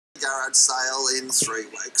garage sale in 3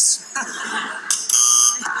 weeks.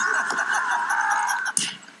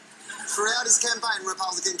 Throughout his campaign,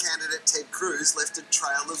 Republican candidate Ted Cruz left a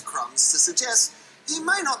trail of crumbs to suggest he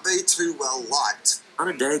may not be too well liked. Not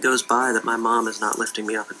a day goes by that my mom is not lifting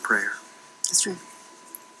me up in prayer. That's true.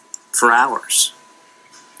 For hours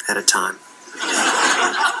at a time.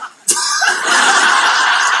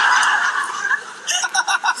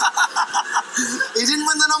 He didn't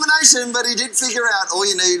win the nomination, but he did figure out all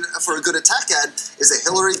you need for a good attack ad is a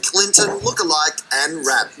Hillary Clinton lookalike and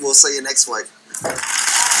rap. We'll see you next week.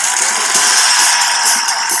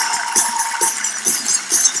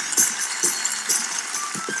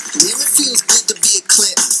 Damn, it feels good to be a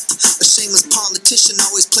Clinton. A shameless politician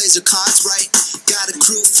always plays her cards right. Got a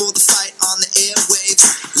crew for the fight on the airwaves.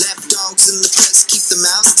 Lapdogs in the press keep the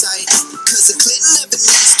mouths tight. Cause a Clinton never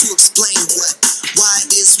needs to explain what. Why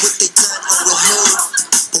is what they done or withhold.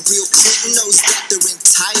 A real Clinton knows that they're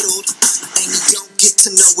entitled. And you don't get to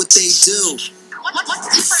know what they do. What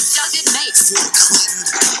difference does it make? For a Clinton,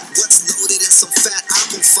 what's loaded in some fat